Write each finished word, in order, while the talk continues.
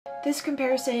This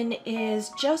comparison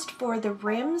is just for the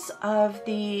rims of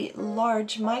the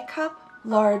large MyCup,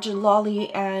 large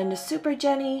Lolly and Super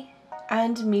Jennie,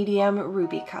 and medium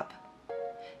Ruby Cup.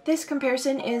 This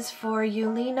comparison is for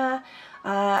Yulina.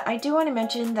 I do want to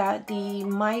mention that the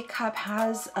MyCup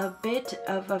has a bit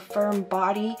of a firm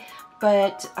body,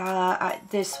 but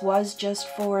this was just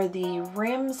for the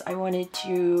rims. I wanted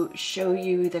to show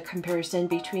you the comparison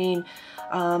between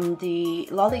the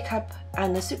LaliCup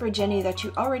and the Super Jennie that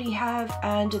you already have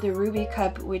and the Ruby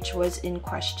Cup, which was in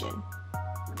question.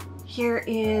 Here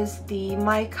is the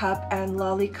MyCup and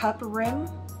LaliCup rim.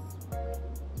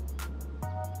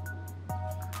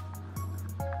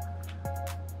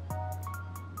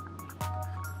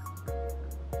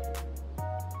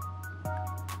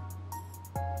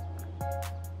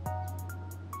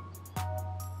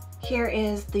 Here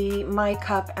is the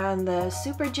MyCup and the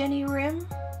Super Jennie rim.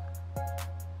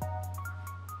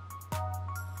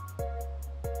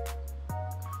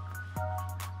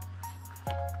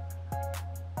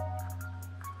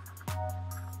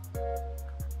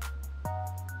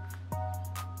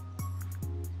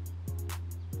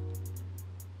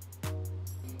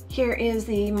 Here is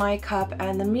the MyCup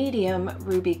and the medium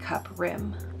Ruby Cup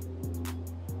rim.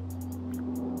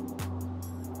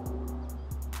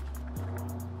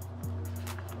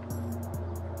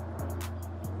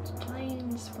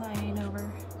 Planes flying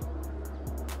over.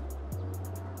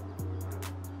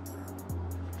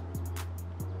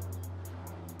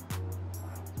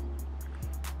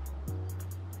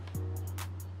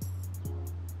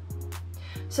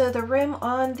 So the rim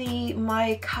on the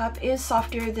MyCup is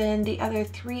softer than the other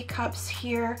 3 cups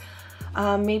here.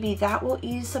 Maybe that will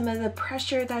ease some of the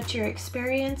pressure that you're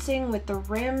experiencing with the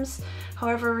rims.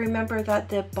 However, remember that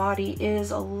the body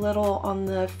is a little on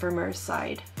the firmer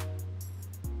side.